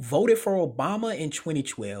 who voted for Obama in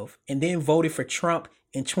 2012 and then voted for Trump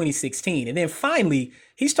in 2016. And then finally,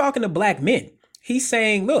 he's talking to black men. He's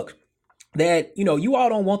saying, look, that, you all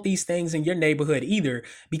don't want these things in your neighborhood either,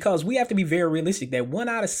 because we have to be very realistic that 1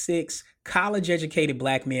 out of 6 college-educated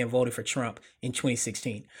black men voted for Trump in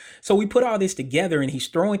 2016. So we put all this together, and he's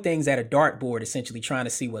throwing things at a dartboard, essentially trying to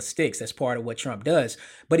see what sticks. That's part of what Trump does.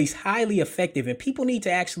 But he's highly effective, and people need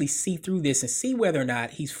to actually see through this and see whether or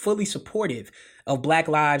not he's fully supportive of black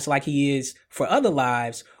lives like he is for other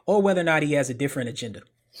lives, or whether or not he has a different agenda.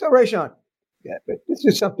 So, Rashawn, this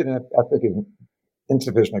is something that I think is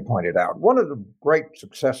insufficiently pointed out. One of the great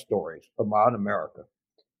success stories of modern America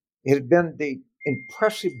has been the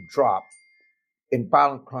impressive drop in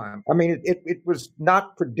violent crime. I mean, it was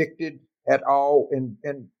not predicted at all, and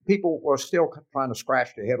people were still trying to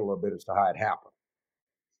scratch their head a little bit as to how it happened.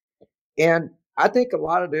 And I think a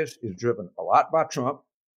lot of this is driven a lot by Trump.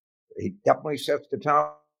 He definitely sets the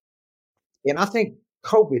tone. And I think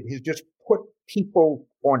COVID has just put people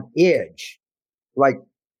on edge like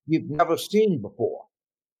you've never seen before.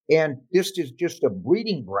 And this is just a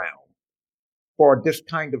breeding ground for this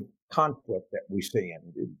kind of conflict that we see.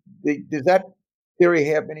 And does that theory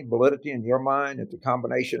have any validity in your mind? That the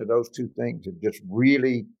combination of those two things have just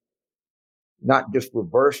really not just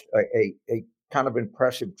reversed a kind of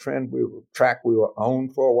impressive trend we were on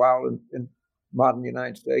for a while in modern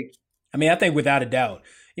United States? I mean, I think without a doubt,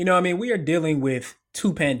 we are dealing with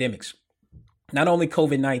 2 pandemics, not only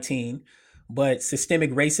COVID-19, but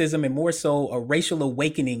systemic racism, and more so a racial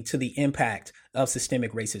awakening to the impact of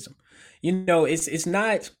systemic racism. It's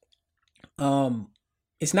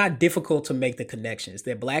not difficult to make the connections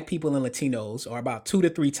that black people and Latinos are about 2 to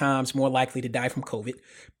 3 times more likely to die from COVID,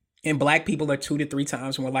 and black people are 2 to 3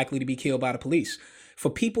 times more likely to be killed by the police. For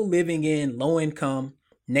people living in low-income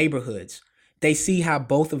neighborhoods, they see how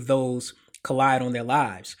both of those collide on their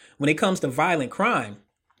lives. When it comes to violent crime,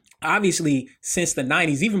 obviously, since the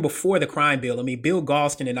 90s, even before the crime bill, Bill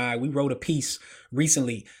Galston and I, we wrote a piece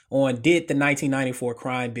recently on did the 1994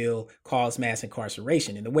 crime bill cause mass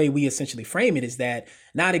incarceration? And the way we essentially frame it is that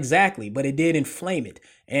not exactly, but it did inflame it.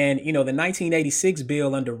 And, the 1986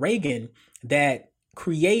 bill under Reagan that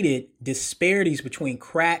created disparities between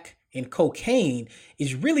crack and cocaine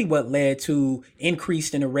is really what led to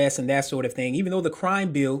increase in arrests and that sort of thing, even though the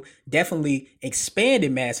crime bill definitely expanded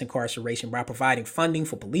mass incarceration by providing funding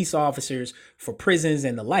for police officers, for prisons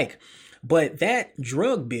and the like. But that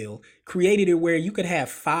drug bill created it where you could have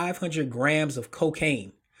 500 grams of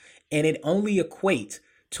cocaine and it only equates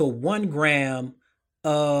to 1 gram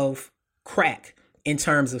of crack in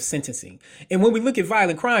terms of sentencing. And when we look at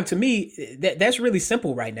violent crime, to me, that's really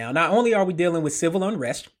simple right now. Not only are we dealing with civil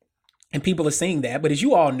unrest, and people are seeing that, but as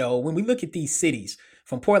you all know, when we look at these cities,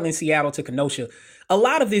 from Portland, Seattle to Kenosha, a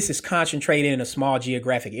lot of this is concentrated in a small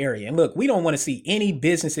geographic area. And look, we don't want to see any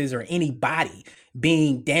businesses or anybody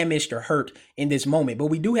being damaged or hurt in this moment, but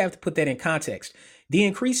we do have to put that in context. The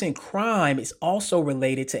increase in crime is also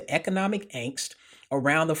related to economic angst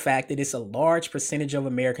around the fact that it's a large percentage of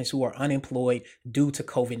Americans who are unemployed due to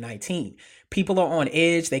COVID-19. People are on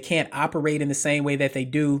edge. They can't operate in the same way that they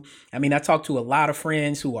do. I talk to a lot of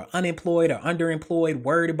friends who are unemployed or underemployed,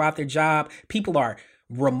 worried about their job. People are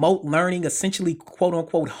remote learning, essentially, quote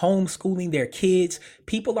unquote, homeschooling their kids.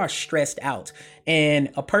 People are stressed out. And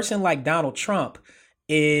a person like Donald Trump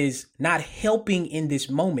is not helping in this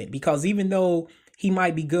moment, because even though he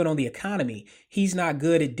might be good on the economy, he's not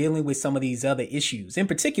good at dealing with some of these other issues. In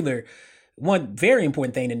particular, one very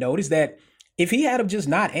important thing to note is that if he had just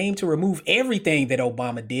not aimed to remove everything that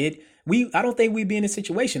Obama did, I don't think we'd be in this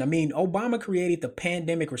situation. Obama created the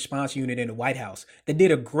pandemic response unit in the White House that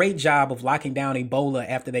did a great job of locking down Ebola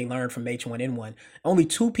after they learned from H1N1. Only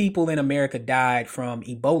 2 people in America died from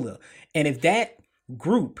Ebola. And if that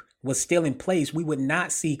group was still in place, we would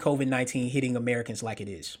not see COVID-19 hitting Americans like it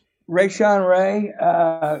is. Rashawn Ray,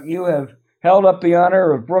 you have held up the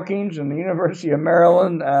honor of Brookings and the University of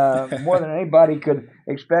Maryland more than anybody could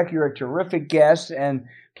expect. You're a terrific guest, and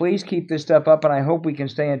please keep this stuff up, and I hope we can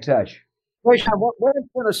stay in touch. Rashawn, where in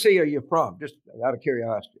Tennessee are you from? Just out of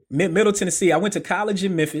curiosity. Middle Tennessee. I went to college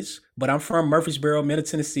in Memphis, but I'm from Murfreesboro, Middle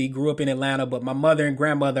Tennessee. Grew up in Atlanta, but my mother and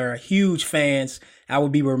grandmother are huge fans. I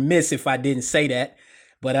would be remiss if I didn't say that.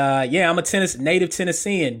 But I'm a native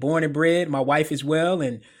Tennessean, born and bred. My wife as well,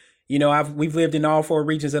 and we've lived in all 4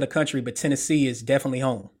 regions of the country, but Tennessee is definitely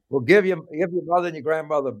home. Well, give your mother and your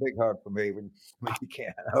grandmother a big hug for me when you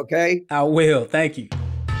can, okay? I will. Thank you.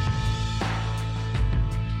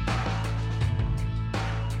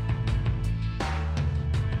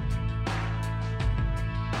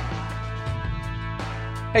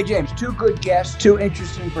 Hey, James, 2 good guests, 2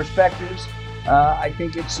 interesting perspectives. I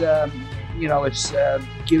think it's it's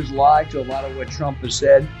gives lie to a lot of what Trump has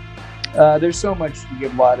said. There's so much to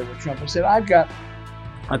give lie to what Trump has said. I've got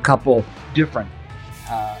a couple different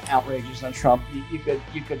outrages on Trump. You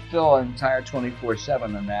could fill an entire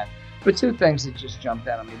 24/7 on that. But two things that just jumped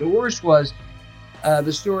out at me. The worst was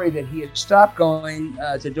the story that he had stopped going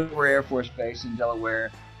to Delaware Air Force Base in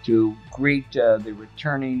Delaware to greet the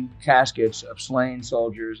returning caskets of slain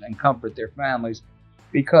soldiers and comfort their families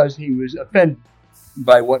because he was offended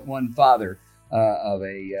by what one father of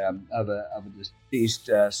a deceased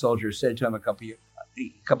soldier said to him a couple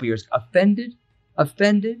years. Offended.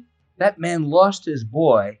 That man lost his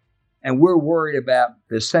boy, and we're worried about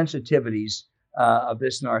the sensitivities of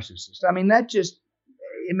this narcissist. I mean, that just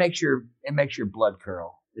it makes your blood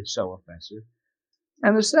curl. It's so offensive.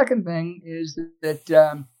 And the second thing is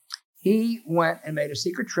that he went and made a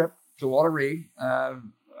secret trip to Walter Reed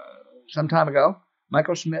some time ago.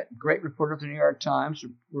 Michael Schmidt, great reporter for the New York Times,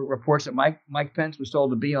 reports that Mike Pence was told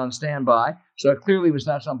to be on standby, so it clearly was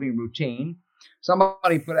not something routine.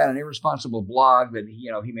 Somebody put out an irresponsible blog that he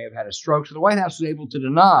may have had a stroke. So the White House was able to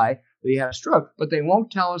deny that he had a stroke, but they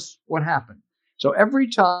won't tell us what happened. So every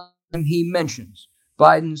time he mentions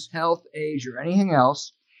Biden's health, age, or anything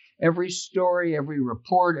else, every story, every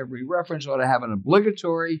report, every reference ought to have an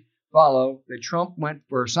obligatory follow that Trump went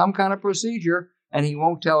for some kind of procedure, and he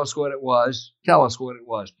won't tell us what it was. Tell us what it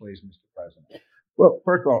was, please, Mr. President. Well,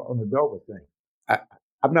 first of all, on the Dover thing,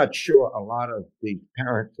 I'm not sure a lot of the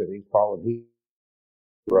parents that he followed,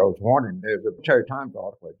 heroes warning. There's a Terry Times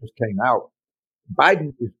article that just came out.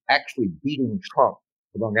 Biden is actually beating Trump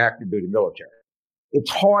among active duty military.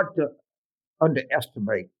 It's hard to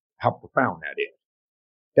underestimate how profound that is.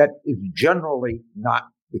 That is generally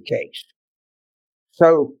not the case.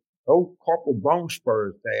 So, Corporal Bone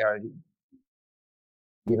Spurs there,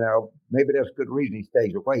 maybe there's good reason he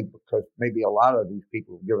stays away because maybe a lot of these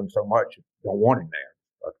people who've given so much don't want him there.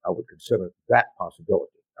 I would consider that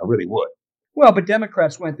possibility. I really would. Well, but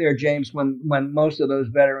Democrats went there, James, when most of those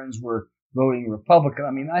veterans were voting Republican.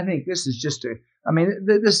 I mean, I think this is just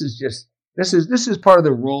this is part of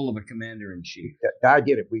the role of a commander in chief. I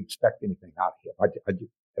get it. We expect anything out of him.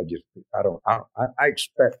 I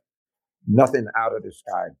expect nothing out of this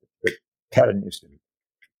guy but pettiness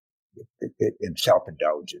and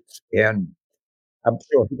self-indulgence. And I'm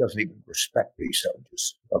sure he doesn't even respect these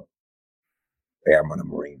soldiers, airmen and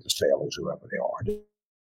Marines, and sailors, whoever they are.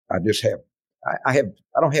 I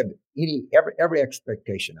don't have every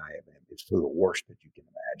expectation I have is for the worst that you can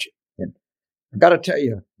imagine. And I've got to tell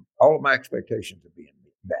you, all of my expectations are being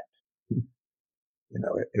met.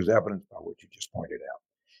 As evidenced by what you just pointed out.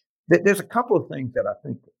 There's a couple of things that I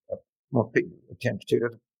think I want to pay attention to.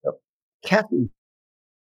 There's Kathy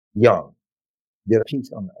Young did a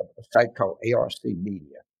piece on a site called ARC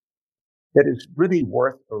Media that is really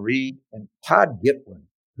worth a read. And Todd Gitlin,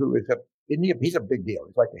 who is he's a big deal.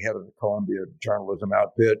 He's like the head of the Columbia journalism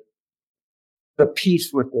outfit. The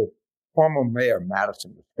piece with the former mayor of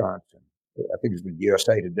Madison, Wisconsin, I think it's been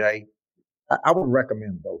USA Today. I would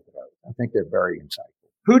recommend both of those. I think they're very insightful.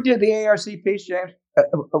 Who did the ARC piece, James?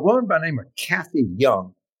 A woman by the name of Kathy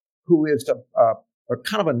Young, who is a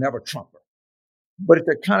kind of a never-Trumper. But it's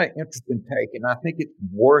a kind of interesting take, and I think it's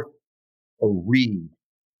worth a read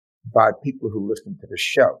by people who listen to the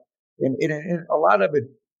show. And a lot of it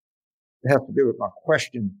has to do with my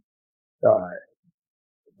question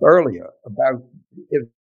earlier about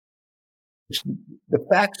the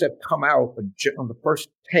facts that come out on the first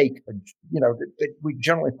take. That we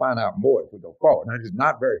generally find out more as we go forward. Now, this is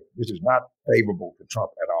not favorable to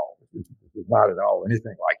Trump at all. This is not at all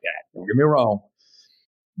anything like that. Don't get me wrong.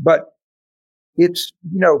 But it's,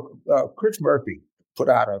 Chris Murphy put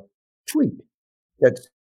out a tweet that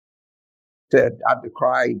said, I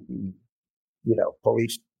decry the,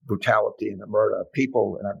 police brutality and the murder of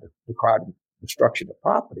people, and I decry the destruction of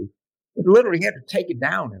property. It literally had to take it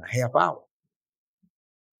down in a half hour.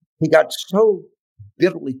 He got so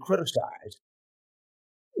bitterly criticized.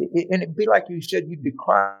 And it'd be like you said, you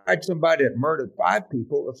decried somebody that murdered 5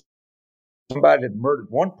 people. If somebody that murdered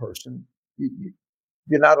 1 person,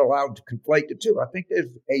 you're not allowed to conflate the two. I think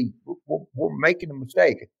we're making a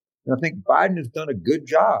mistake. And I think Biden has done a good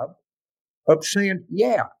job of saying,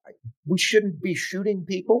 yeah, we shouldn't be shooting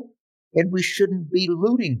people and we shouldn't be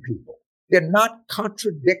looting people. They're not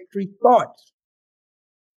contradictory thoughts.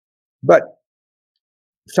 But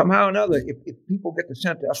somehow or another, if people get the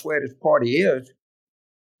sense that's where this party is,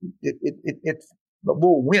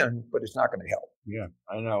 we'll win, but it's not going to help. Yeah,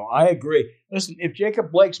 I know. I agree. Listen, if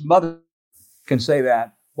Jacob Blake's mother can say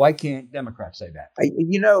that, why can't Democrats say that?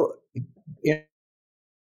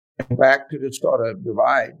 Back to the sort of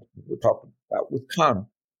divide we're talking about with Conor,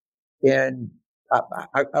 And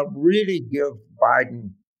I really give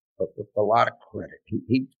Biden a lot of credit.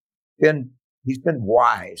 He's been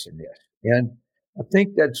wise in this, and I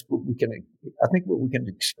think that's what we can. I think what we can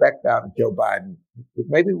expect out of Joe Biden. But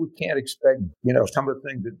maybe we can't expect, some of the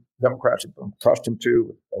things that Democrats have been accustomed to,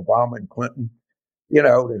 with Obama and Clinton. That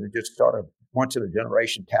are just sort of once in a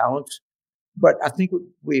generation talents. But I think what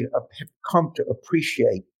we have come to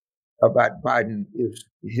appreciate about Biden is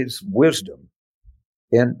his wisdom,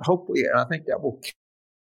 and hopefully, and I think that will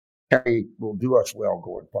do us well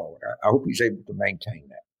going forward. I hope he's able to maintain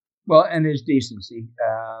that. Well, and his decency,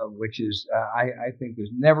 which is, I think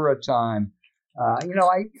there's never a time.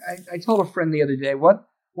 I told a friend the other day, what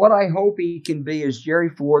I hope he can be is Jerry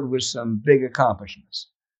Ford with some big accomplishments.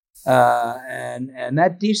 And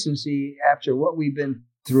that decency after what we've been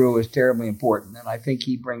through is terribly important. And I think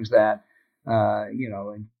he brings that,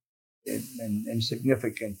 in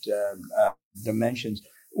significant dimensions.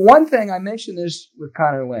 One thing, I mentioned this with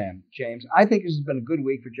Conor Lamb, James. I think this has been a good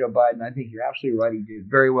week for Joe Biden. I think you're absolutely right. He did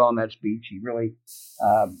very well in that speech. He really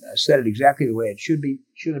said it exactly the way it should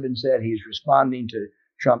have been said. He's responding to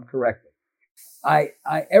Trump correctly.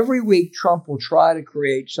 Every week, Trump will try to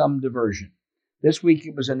create some diversion. This week,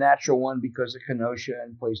 it was a natural one because of Kenosha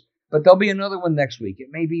and place. But there'll be another one next week. It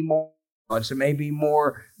may be more. It may be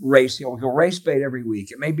more race. He'll race bait every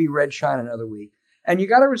week. It may be red shine another week. And you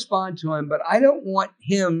got to respond to him, but I don't want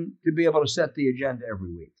him to be able to set the agenda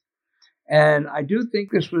every week. And I do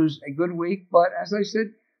think this was a good week, but as I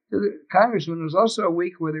said to the Congressman, it was also a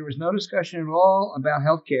week where there was no discussion at all about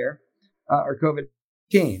health care or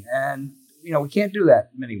COVID-19. And, we can't do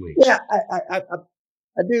that many weeks. Yeah,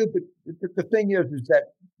 I do, but the thing is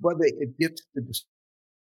that whether it gets the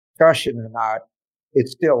discussion or not,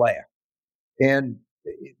 it's still there. And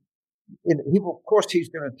of course, he's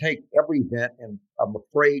going to take every event, and I'm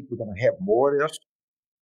afraid we're going to have more of this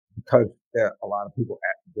because there are a lot of people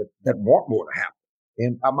that want more to happen.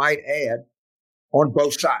 And I might add, on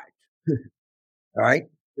both sides, all right?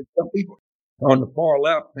 Some people on the far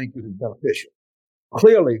left think this is beneficial.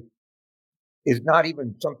 Clearly,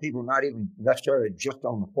 some people not even necessarily just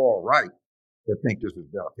on the far right that think this is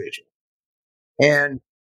beneficial. And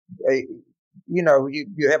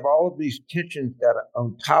you have all of these tensions that are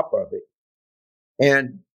on top of it.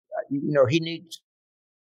 And, he needs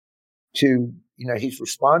to, he's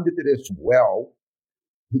responded to this well.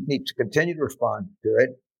 He needs to continue to respond to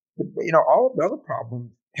it. But, all of the other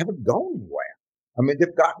problems haven't gone anywhere. I mean,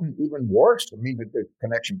 they've gotten even worse. I mean, the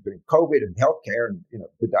connection between COVID and healthcare and,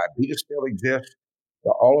 the diabetes still exists.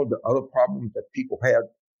 All of the other problems that people have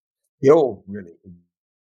still really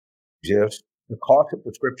exist. The cost of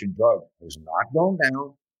prescription drugs has not gone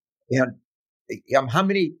down. And how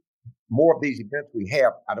many more of these events we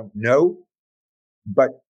have, I don't know.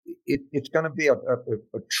 But it's going to be a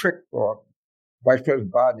trick for Vice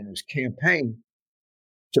President Biden and his campaign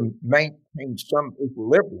to maintain some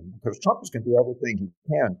equilibrium, because Trump is going to do everything he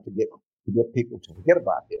can to get people to forget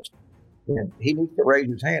about this. And he needs to raise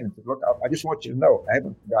his hand and say, look, I just want you to know, I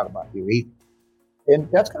haven't forgot about you either. And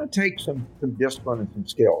that's going to take some discipline and some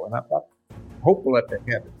skill. And I'm hopeful that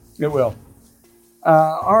happens. It will.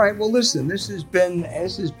 All right. Well, listen, this has been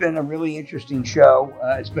a really interesting show.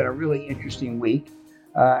 It's been a really interesting week.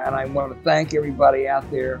 And I want to thank everybody out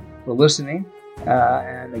there for listening.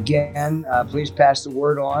 And again, please pass the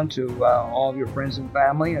word on to all of your friends and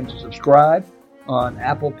family, and to subscribe on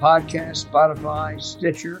Apple Podcasts, Spotify,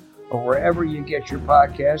 Stitcher, or wherever you get your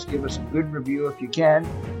podcasts. Give us a good review if you can.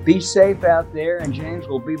 Be safe out there, and James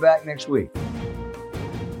will be back next week.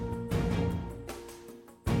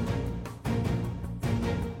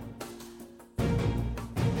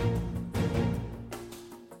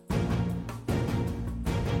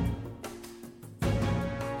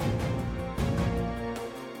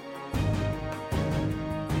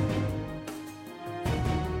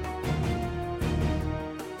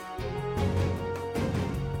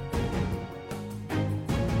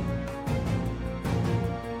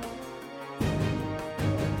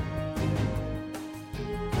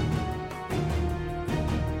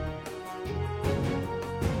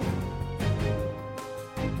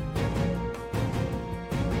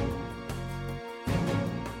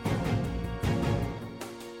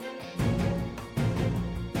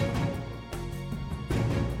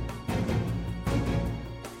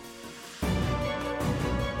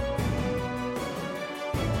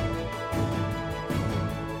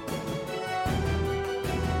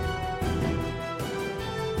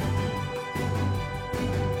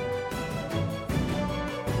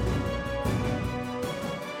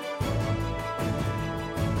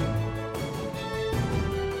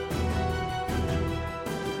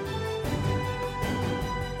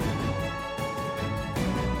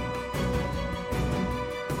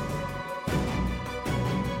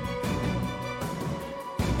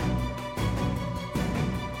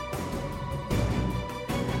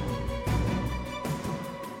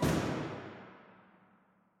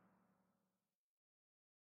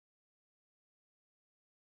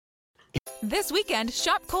 This weekend,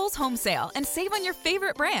 shop Kohl's Home Sale and save on your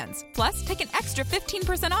favorite brands. Plus, take an extra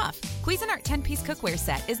 15% off. Cuisinart 10-piece cookware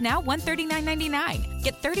set is now $139.99.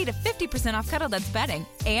 Get 30 to 50% off Cuddle Duds bedding.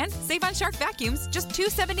 And save on Shark vacuums, just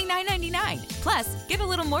 $279.99. Plus, get a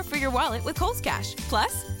little more for your wallet with Kohl's Cash.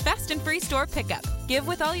 Plus, fast and free store pickup. Give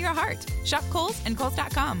with all your heart. Shop Kohl's and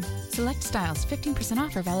Kohl's.com. Select styles, 15%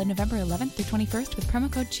 off are valid November 11th through 21st with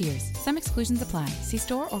promo code CHEERS. Some exclusions apply. See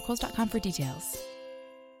store or Kohl's.com for details.